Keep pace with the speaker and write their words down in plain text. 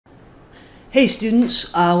Hey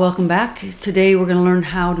students, welcome back. Today we're going to learn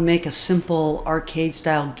how to make a simple arcade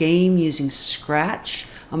style game using Scratch.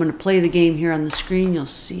 I'm going to play the game here on the screen. You'll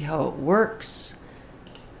see how it works.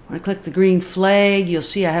 When I click the green flag, you'll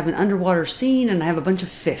see I have an underwater scene and I have a bunch of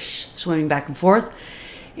fish swimming back and forth.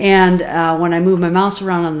 And when I move my mouse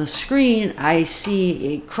around on the screen, I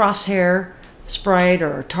see a crosshair sprite,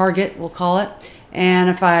 or a target we'll call it. And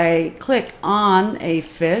if I click on a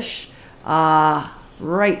fish,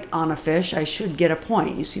 right on a fish, I should get a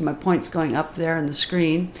point. You see my points going up there on the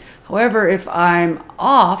screen. However, if I'm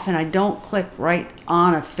off and I don't click right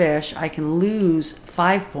on a fish, I can lose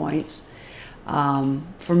 5 points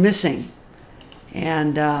for missing.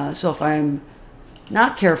 And so if I'm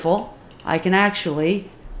not careful, I can actually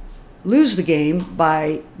lose the game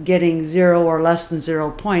by getting 0 or less than 0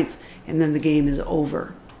 points, and then the game is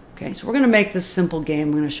over. Okay, so we're going to make this simple game.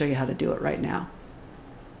 I'm going to show you how to do it right now.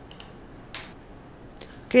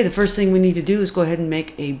 Okay, the first thing we need to do is go ahead and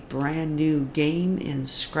make a brand new game in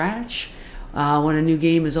Scratch. When a new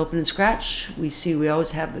game is open in Scratch, we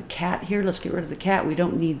always have the cat here. Let's get rid of the cat. We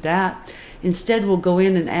don't need that. Instead, we'll go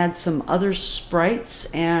in and add some other sprites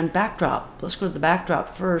and backdrop. Let's go to the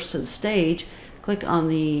backdrop first, to the stage. Click on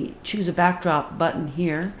the Choose a Backdrop button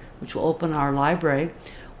here, which will open our library.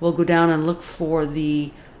 We'll go down and look for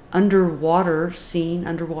the underwater scene,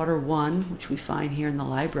 underwater 1, which we find here in the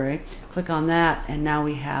library. Click on that, and now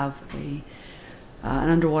we have an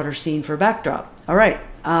underwater scene for a backdrop. All right,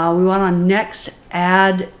 we want to next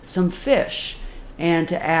add some fish. And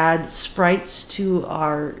to add sprites to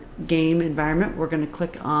our game environment, we're going to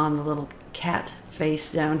click on the little cat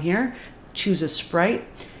face down here, choose a sprite.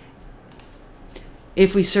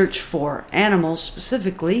 If we search for animals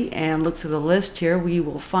specifically and look through the list here, we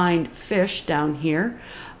will find fish down here.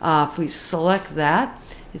 If we select that,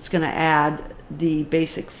 it's going to add the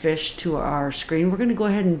basic fish to our screen. We're going to go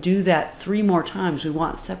ahead and do that 3 more times. We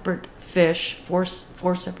want separate fish, four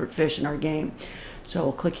separate fish in our game. So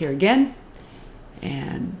we'll click here again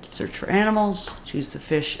and search for animals, choose the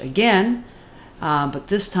fish again. But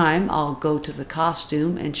this time I'll go to the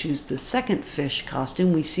costume and choose the second fish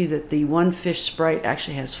costume. We see that the one fish sprite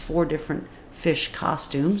actually has 4 different fish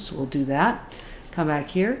costumes. We'll do that. Come back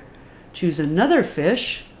here, choose another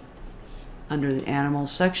fish under the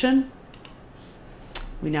animals section.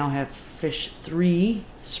 We now have fish 3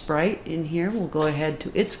 sprite in here. We'll go ahead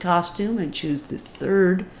to its costume and choose the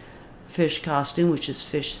third fish costume, which is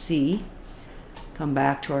fish C. Come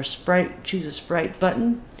back to our sprite, choose a sprite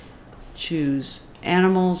button, choose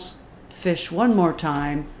animals, fish one more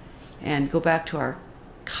time, and go back to our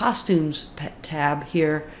costumes tab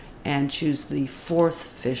here and choose the 4th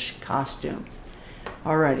fish costume.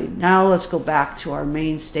 Alrighty, now let's go back to our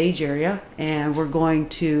main stage area, and we're going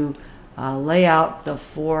to lay out the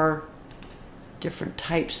 4 different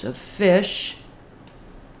types of fish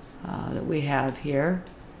that we have here.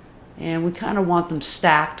 And we kind of want them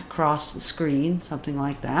stacked across the screen, something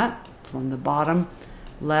like that, from the bottom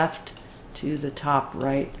left to the top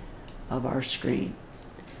right of our screen.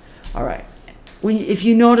 All right. If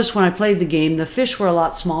you notice, when I played the game, the fish were a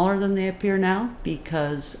lot smaller than they appear now,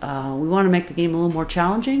 because we want to make the game a little more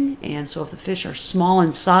challenging. And so if the fish are small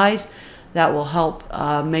in size, that will help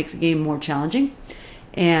make the game more challenging.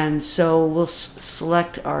 And so we'll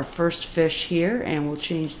select our first fish here, and we'll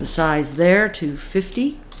change the size there to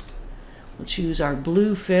 50. We'll choose our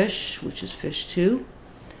blue fish, which is fish 2.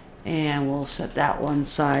 And we'll set that one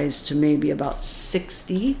size to maybe about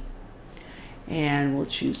 60. And we'll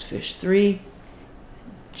choose fish 3.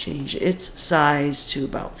 Change its size to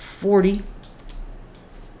about 40.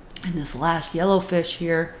 And this last yellow fish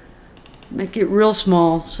here, make it real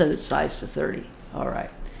small, set its size to 30. All right.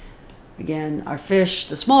 Again, our fish,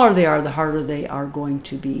 the smaller they are, the harder they are going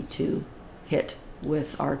to be to hit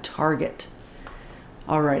with our target.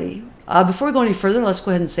 Alrighty. Before we go any further, let's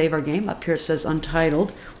go ahead and save our game. Up here it says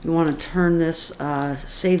Untitled. We want to turn this,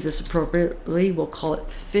 save this appropriately. We'll call it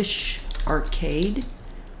Fish Arcade.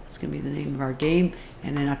 That's going to be the name of our game.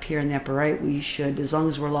 And then up here in the upper right, we should, as long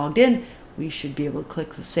as we're logged in, we should be able to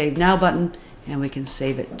click the Save Now button, and we can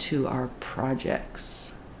save it to our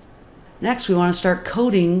projects. Next, we want to start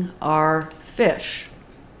coding our fish.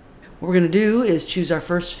 What we're going to do is choose our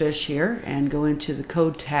first fish here and go into the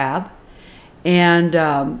Code tab.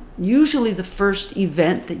 And usually the first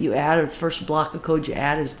event that you add, or the first block of code you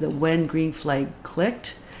add, is the when green flag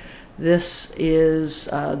clicked. This is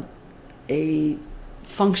a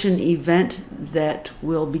function event that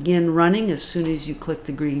will begin running as soon as you click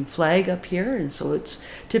the green flag up here. And so it's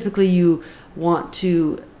typically you want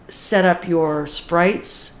to set up your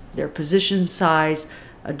sprites, their position, size,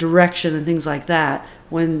 direction, and things like that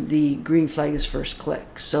when the green flag is first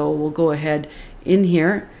clicked. So we'll go ahead in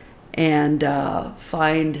here and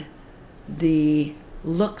find the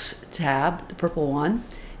looks tab, the purple one,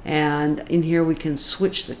 and in here we can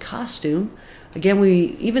switch the costume. Again,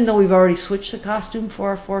 even though we've already switched the costume for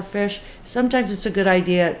our 4 fish, sometimes it's a good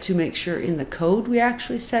idea to make sure in the code we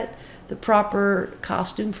actually set the proper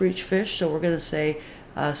costume for each fish. So we're going to say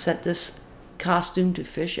set this costume to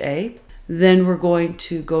fish A. Then we're going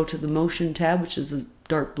to go to the motion tab, which is the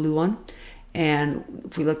dark blue one. And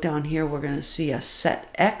if we look down here, we're going to see a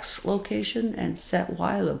set X location and set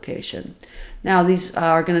Y location. Now these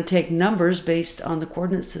are going to take numbers based on the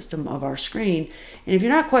coordinate system of our screen. And if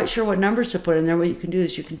you're not quite sure what numbers to put in there, what you can do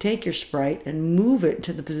is you can take your sprite and move it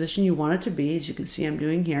to the position you want it to be, as you can see I'm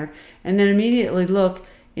doing here, and then immediately look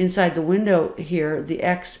inside the window here, the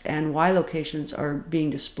X and Y locations are being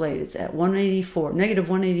displayed. It's at 184, negative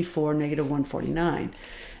 184, negative 149.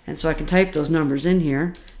 And so I can type those numbers in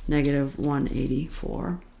here, negative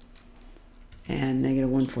 184 and negative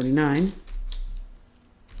 149.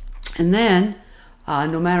 And then,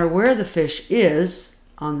 no matter where the fish is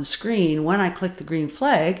on the screen, when I click the green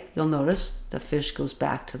flag, you'll notice the fish goes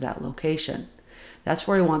back to that location. That's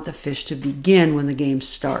where I want the fish to begin when the game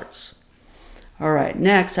starts. All right,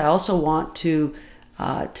 next I also want to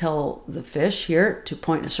tell the fish here to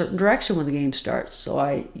point in a certain direction when the game starts. So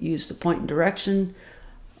I use the point in direction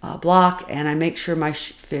block, and I make sure my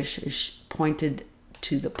fish is pointed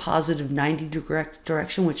to the positive 90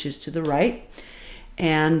 direction, which is to the right.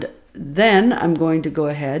 And then I'm going to go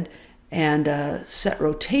ahead and set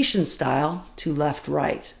rotation style to left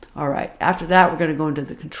right. All right, after that we're going to go into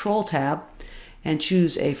the control tab and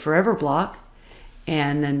choose a forever block,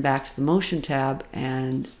 and then back to the motion tab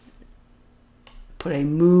and put a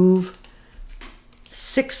move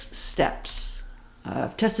 6 steps.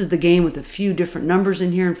 I've tested the game with a few different numbers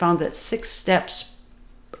in here and found that 6 steps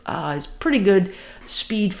is pretty good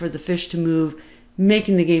speed for the fish to move,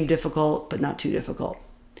 making the game difficult but not too difficult.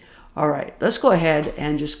 All right, let's go ahead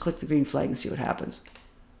and just click the green flag and see what happens.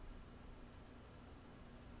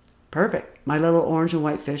 Perfect. My little orange and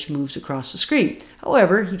white fish moves across the screen.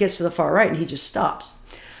 However, he gets to the far right and he just stops.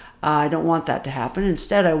 I don't want that to happen.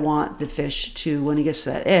 Instead, I want the fish to, when he gets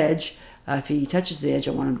to that edge, if he touches the edge,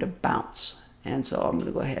 I want him to bounce. And so I'm going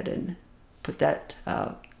to go ahead and put that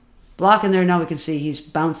block in there. Now we can see he's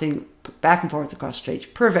bouncing back and forth across the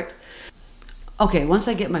stage. Perfect. Okay, once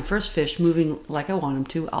I get my first fish moving like I want him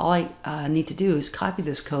to, all I need to do is copy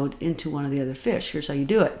this code into one of the other fish. Here's how you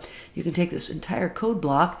do it. You can take this entire code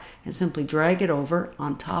block and simply drag it over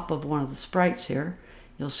on top of one of the sprites here.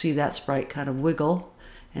 You'll see that sprite kind of wiggle,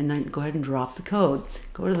 and then go ahead and drop the code.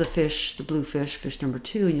 Go to the fish, the blue fish, fish number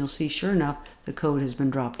 2, and you'll see, sure enough, the code has been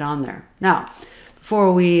dropped on there. Now,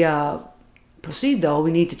 before we proceed though,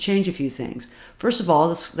 we need to change a few things. First of all,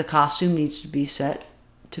 the costume needs to be set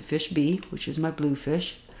to fish B, which is my blue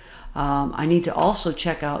fish. I need to also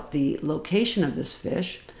check out the location of this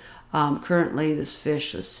fish. Currently this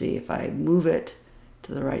fish, let's see, if I move it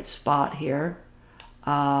to the right spot here,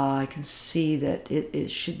 I can see that it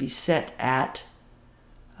should be set at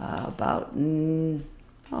about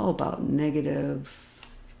negative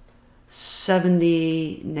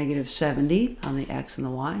 70, negative 70 on the X and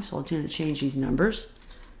the Y. So I'll change these numbers.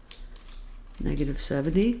 Negative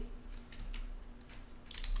 70.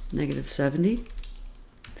 Negative 70.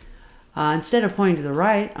 Instead of pointing to the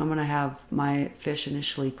right, I'm going to have my fish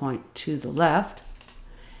initially point to the left.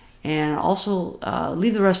 And also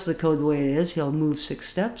leave the rest of the code the way it is. He'll move 6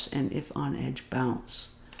 steps and if on edge, bounce.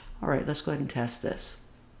 All right, let's go ahead and test this.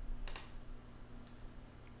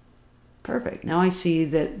 Perfect. Now I see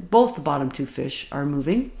that both the bottom 2 fish are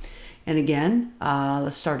moving. And again,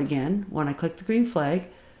 let's start again. When I click the green flag,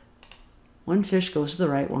 one fish goes to the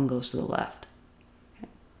right, one goes to the left.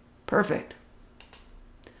 Perfect.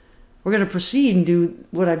 We're going to proceed and do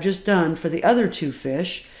what I've just done for the other 2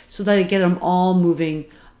 fish so that I get them all moving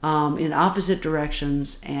in opposite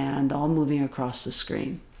directions and all moving across the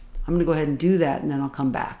screen. I'm going to go ahead and do that and then I'll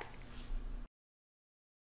come back.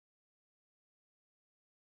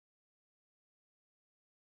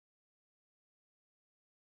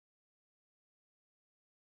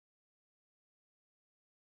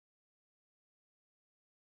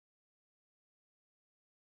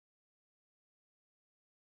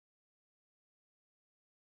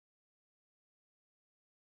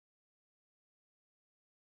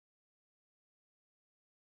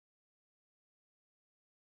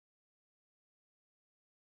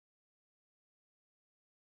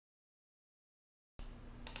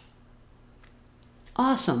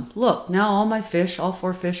 Awesome. Look, now all my fish, all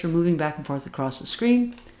 4 fish are moving back and forth across the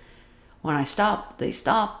screen. When I stop, they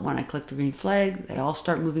stop. When I click the green flag, they all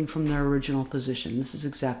start moving from their original position. This is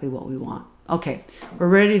exactly what we want. Okay, we're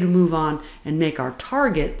ready to move on and make our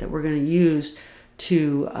target that we're going to use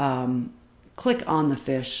to click on the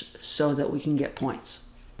fish so that we can get points.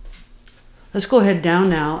 Let's go ahead down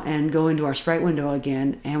now and go into our sprite window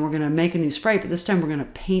again, and we're going to make a new sprite, but this time we're going to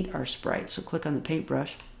paint our sprite. So click on the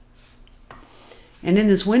paintbrush. And in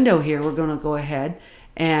this window here, we're going to go ahead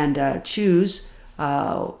and choose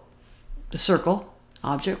the circle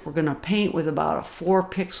object. We're going to paint with about a 4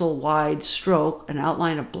 pixel wide stroke, an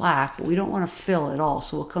outline of black, but we don't want to fill at all.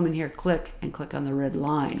 So we'll come in here, click, and click on the red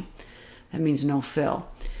line. That means no fill.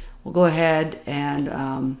 We'll go ahead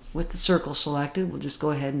and with the circle selected, we'll just go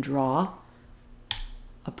ahead and draw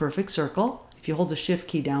a perfect circle. If you hold the shift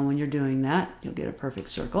key down when you're doing that, you'll get a perfect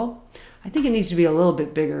circle. I think it needs to be a little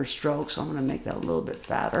bit bigger stroke, so I'm going to make that a little bit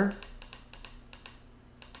fatter.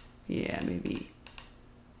 Yeah, maybe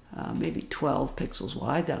 12 pixels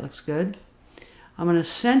wide. That looks good. I'm going to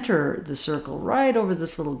center the circle right over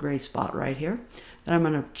this little gray spot right here. Then I'm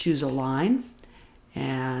going to choose a line,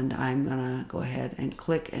 and I'm going to go ahead and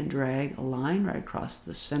click and drag a line right across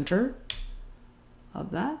the center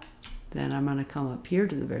of that. Then I'm going to come up here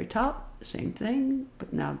to the very top, same thing,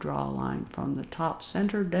 but now draw a line from the top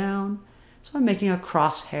center down. So I'm making a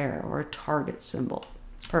crosshair or a target symbol.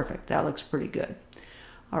 Perfect, that looks pretty good.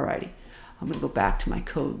 Alrighty, I'm going to go back to my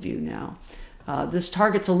code view now. This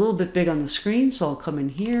target's a little bit big on the screen, so I'll come in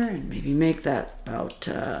here and maybe make that about,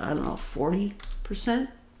 I don't know, 40%.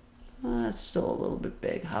 That's still a little bit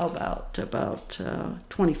big. How about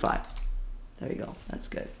 25? There you go, that's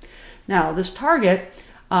good. Now this target,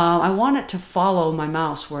 I want it to follow my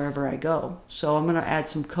mouse wherever I go. So I'm going to add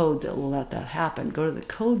some code that will let that happen. Go to the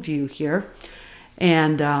code view here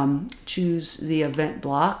and choose the event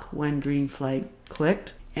block when green flag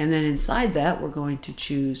clicked. And then inside that, we're going to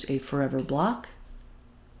choose a forever block.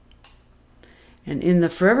 And in the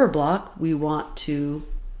forever block, we want to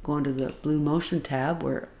go into the blue motion tab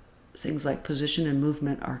where things like position and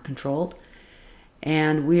movement are controlled.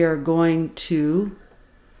 And we are going to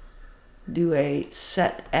do a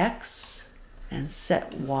set X and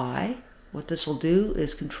set Y. What this will do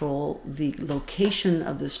is control the location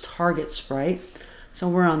of this target sprite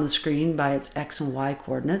somewhere on the screen by its X and Y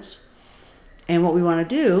coordinates. And what we want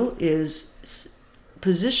to do is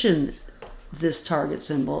position this target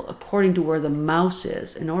symbol according to where the mouse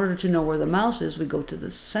is. In order to know where the mouse is, we go to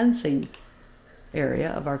the sensing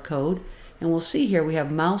area of our code, and we'll see here we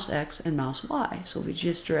have mouse X and mouse Y. So if we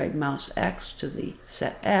just drag mouse X to the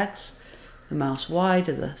set X, the mouse Y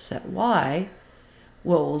to the set Y,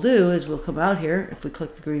 what we'll do is we'll come out here. If we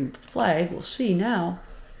click the green flag, we'll see now,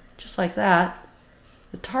 just like that,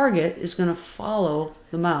 the target is going to follow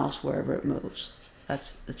the mouse wherever it moves.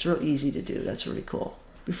 That's real easy to do. That's really cool.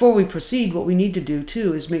 Before we proceed, what we need to do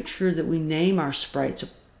too is make sure that we name our sprites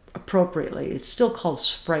appropriately. It's still called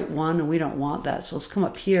Sprite 1, and we don't want that. So let's come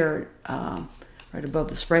up here right above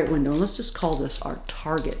the Sprite window, and let's just call this our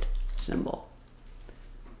target symbol.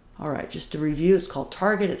 All right, just to review, it's called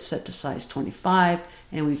target. It's set to size 25,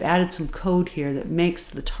 and we've added some code here that makes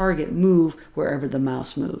the target move wherever the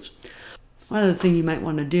mouse moves. One other thing you might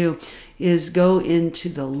want to do is go into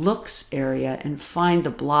the looks area and find the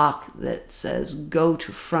block that says go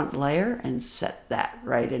to front layer and set that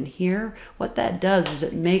right in here. What that does is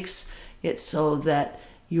it makes it so that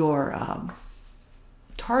your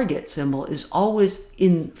target symbol is always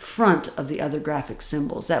in front of the other graphic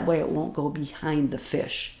symbols. That way it won't go behind the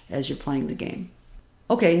fish as you're playing the game.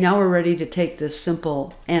 Okay, now we're ready to take this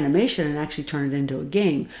simple animation and actually turn it into a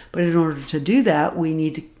game. But in order to do that, we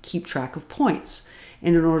need to keep track of points.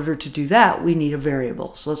 And in order to do that, we need a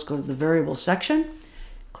variable. So let's go to the variable section,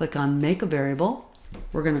 click on make a variable.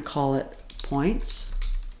 We're going to call it points.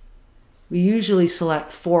 We usually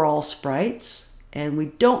select for all sprites, and we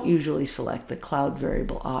don't usually select the cloud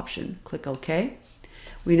variable option. Click OK.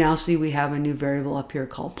 We now see we have a new variable up here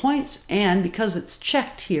called points, and because it's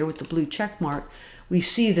checked here with the blue check mark, we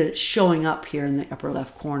see that it's showing up here in the upper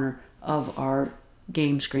left corner of our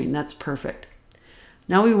game screen. That's perfect.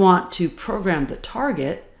 Now we want to program the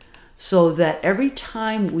target so that every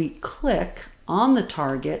time we click on the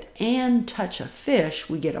target and touch a fish,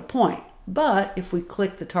 we get a point. But if we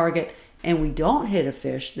click the target and we don't hit a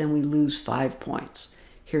fish, then we lose 5 points.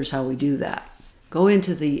 Here's how we do that. Go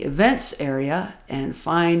into the events area and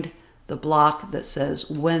find the block that says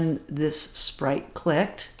when this sprite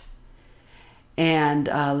clicked. And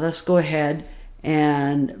let's go ahead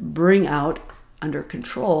and bring out, under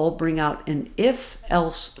control, bring out an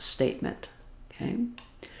if-else statement. Okay?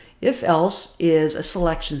 If-else is a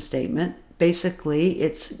selection statement basically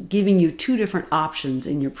it's giving you two different options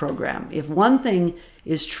in your program. If one thing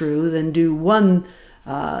is true, then do one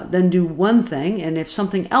thing, and if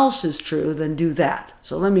something else is true, then do that.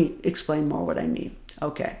 So let me explain more what I mean.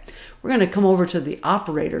 Okay, we're going to come over to the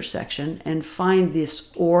operator section and find this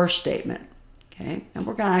OR statement. Okay, and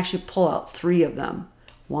we're going to actually pull out three of them.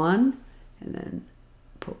 One, and then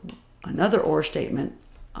put another OR statement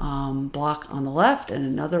block on the left and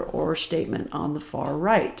another OR statement on the far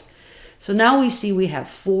right. So now we see we have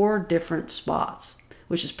four different spots,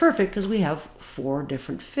 which is perfect because we have four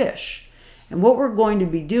different fish. And what we're going to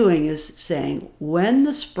be doing is saying when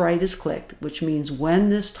the sprite is clicked, which means when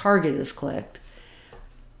this target is clicked,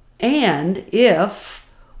 and if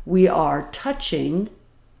we are touching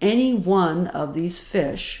any one of these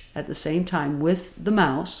fish at the same time with the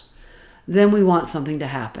mouse, then we want something to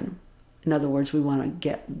happen. In other words, we want to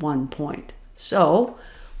get 1 point. So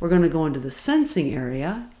we're going to go into the sensing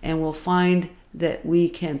area, and we'll find that we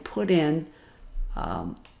can put in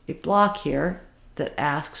a block here that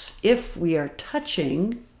asks if we are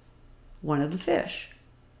touching one of the fish.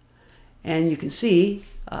 And you can see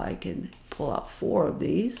I can pull out four of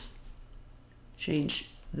these, change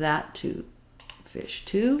that to fish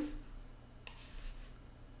 2,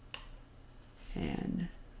 and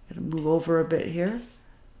I'm going to move over a bit here.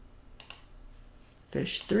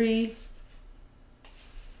 Fish 3,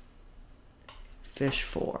 fish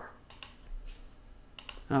 4.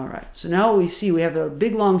 All right, so now we see we have a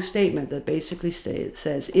big long statement that basically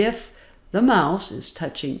says if the mouse is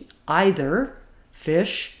touching either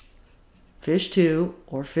fish, fish 2,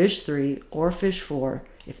 or fish 3, or fish 4,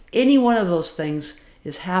 if any one of those things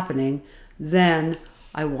is happening, then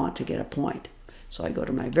I want to get a point. So I go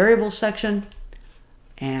to my variables section,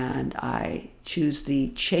 and I choose the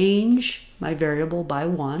change my variable by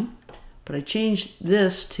 1, but I change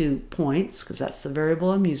this to points because that's the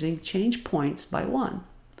variable I'm using. Change points by 1.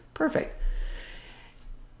 Perfect.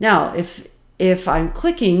 Now, if I'm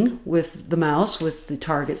clicking with the mouse with the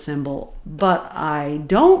target symbol, but I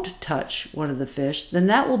don't touch one of the fish, then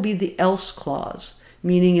that will be the else clause,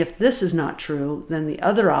 meaning if this is not true, then the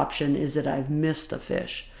other option is that I've missed a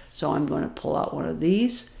fish. So I'm going to pull out one of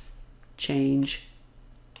these, change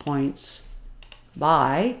points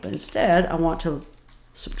by, but instead I want to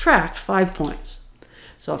subtract 5 points.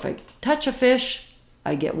 So if I touch a fish,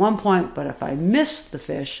 I get 1 point, but if I miss the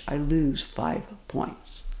fish, I lose 5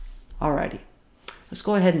 points. Alrighty, let's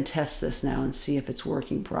go ahead and test this now and see if it's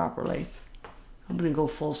working properly. I'm going to go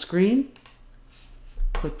full screen,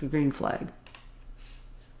 click the green flag.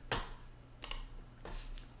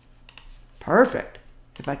 Perfect.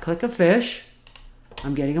 If I click a fish,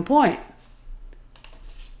 I'm getting a point.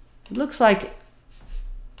 It looks like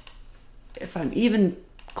if I'm even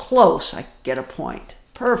close, I get a point.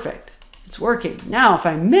 Perfect. It's working. Now, if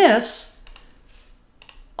I miss,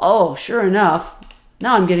 oh, sure enough,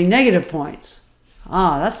 now I'm getting negative points.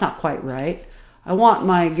 Ah, that's not quite right. I want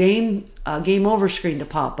my game over screen to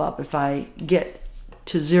pop up if I get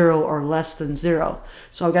to 0 or less than 0.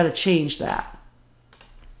 So I've got to change that.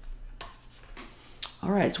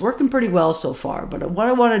 All right, it's working pretty well so far, but what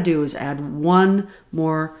I want to do is add one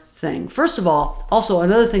more thing. First of all, also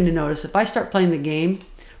another thing to notice, if I start playing the game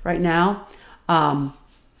right now,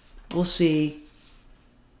 we'll see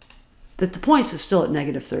that the points is still at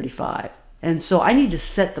 -35. And so I need to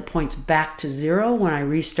set the points back to 0 when I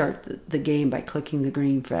restart the game by clicking the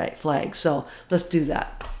green flag. So let's do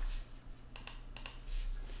that.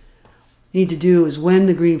 Need to do is when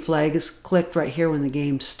the green flag is clicked right here when the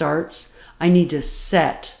game starts, I need to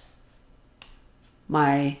set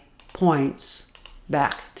my points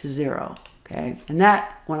back to 0. Okay, and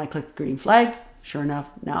that when I click the green flag, sure enough,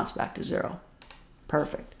 now it's back to 0.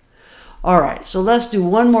 Perfect. All right, so let's do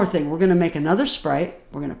one more thing. We're going to make another sprite.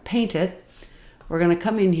 We're going to paint it. We're going to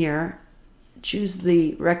come in here, choose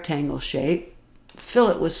the rectangle shape, fill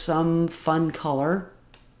it with some fun color.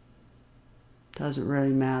 Doesn't really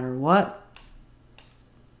matter what.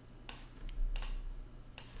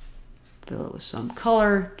 Fill it with some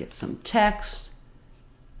color, get some text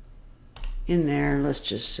in there. Let's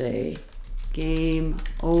just say game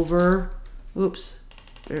over. Oops,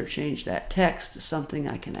 better change that text to something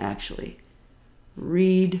I can actually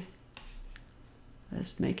read.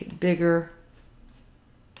 Let's make it bigger.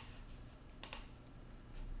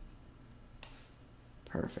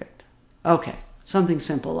 Perfect. Okay, something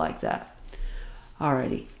simple like that.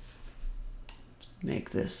 Alrighty.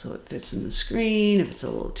 Make this so it fits in the screen. If it's a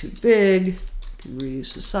little too big, you can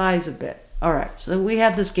reduce the size a bit. All right, so we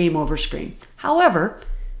have this game over screen. However,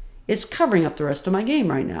 it's covering up the rest of my game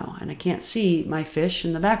right now, and I can't see my fish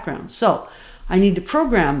in the background. So I need to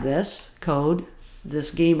program this code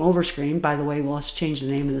this game over screen. By the way, well, let's change the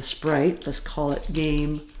name of the sprite. Let's call it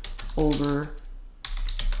game over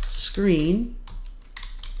screen.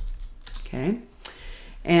 Okay.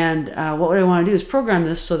 And what I want to do is program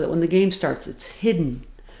this so that when the game starts, it's hidden.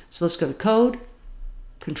 So let's go to code,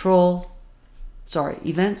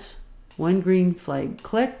 events, when green flag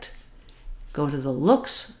clicked, go to the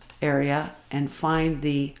looks area and find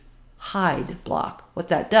the hide block. What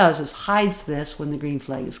that does is hides this when the green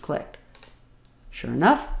flag is clicked. Sure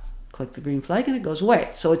enough, click the green flag and it goes away.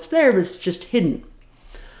 So it's there, but it's just hidden.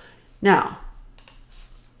 Now,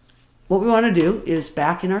 what we want to do is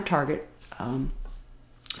back in our target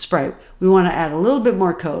sprite, we want to add a little bit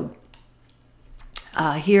more code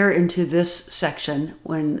here into this section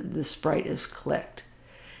when the sprite is clicked.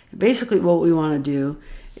 Basically, what we want to do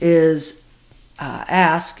is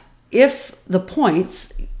ask if the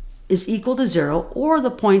points is equal to 0 or the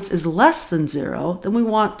points is less than 0, then we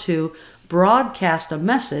want to broadcast a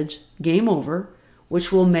message, game over,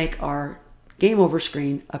 which will make our game over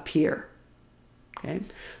screen appear. Okay,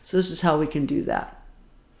 so this is how we can do that.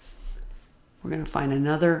 We're going to find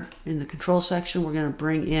another in the control section. We're going to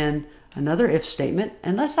bring in another if statement,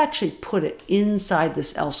 and let's actually put it inside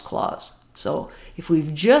this else clause. So if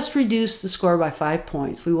we've just reduced the score by 5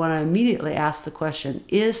 points, we want to immediately ask the question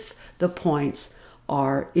if the points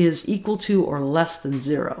is equal to or less than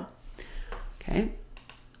 0. Okay,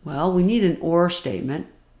 well, we need an or statement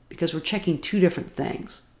because we're checking two different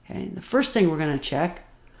things. Okay, the first thing we're going to check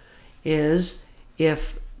is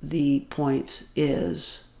if the points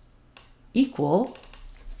is equal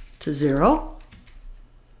to 0.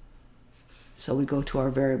 So we go to our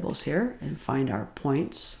variables here and find our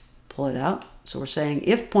points, pull it out. So we're saying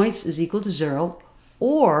if points is equal to 0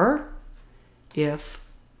 or if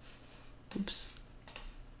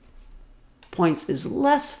points is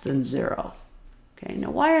less than 0. Okay,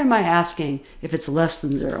 now why am I asking if it's less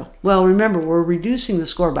than 0? Well, remember, we're reducing the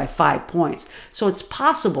score by 5 points. So it's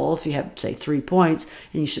possible if you have, say, 3 points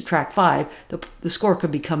and you subtract 5, the score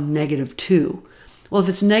could become -2. Well, if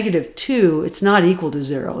it's -2, it's not equal to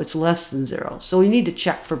 0. It's less than 0. So we need to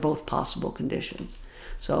check for both possible conditions.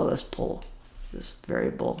 So let's pull this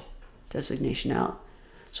variable designation out.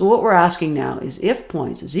 So what we're asking now is if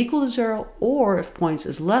points is equal to 0 or if points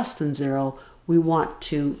is less than 0, we want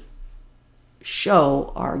to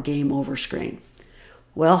show our game over screen.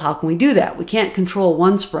 Well, how can we do that? We can't control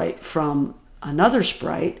one sprite from another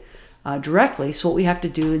sprite directly, so what we have to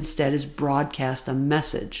do instead is broadcast a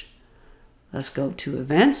message. Let's go to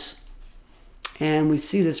events, and we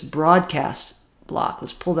see this broadcast block.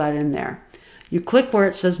 Let's pull that in there. You click where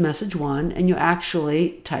it says message 1, and you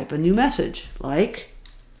actually type a new message, like,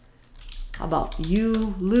 how about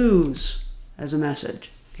you lose as a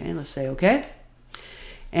message? Okay, let's say okay.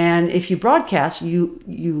 And if you broadcast you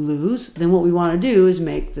lose, then what we want to do is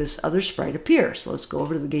make this other sprite appear. So let's go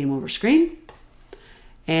over to the game over screen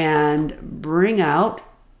and bring out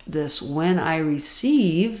this when I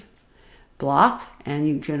receive block, and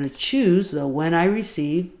you're going to choose the when I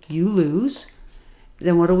receive you lose.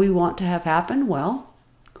 Then what do we want to have happen? Well,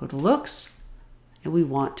 go to looks and we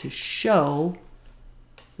want to show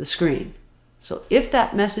the screen. So if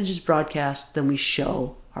that message is broadcast, then we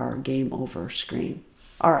show our game over screen.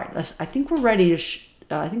 All right, I think we're ready to,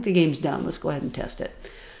 I think the game's done. Let's go ahead and test it.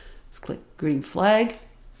 Let's click green flag.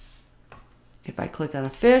 If I click on a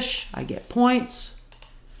fish, I get points.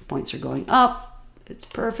 Points are going up. It's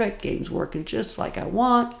perfect. Game's working just like I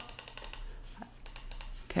want.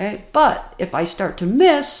 Okay, but if I start to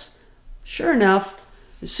miss, sure enough,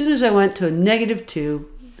 as soon as I went to a -2,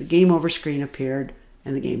 the game over screen appeared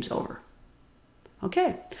and the game's over.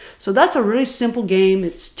 Okay, so that's a really simple game.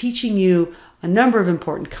 It's teaching you a number of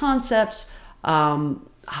important concepts,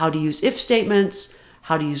 how to use if statements,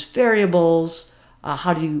 how to use variables,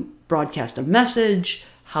 how to broadcast a message,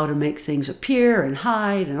 how to make things appear and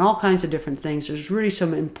hide, and all kinds of different things. There's really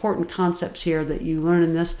some important concepts here that you learn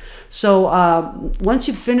in this. So once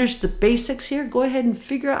you've finished the basics here, go ahead and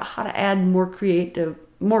figure out how to add more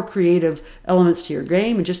creative elements to your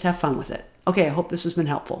game and just have fun with it. Okay, I hope this has been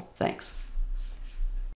helpful. Thanks.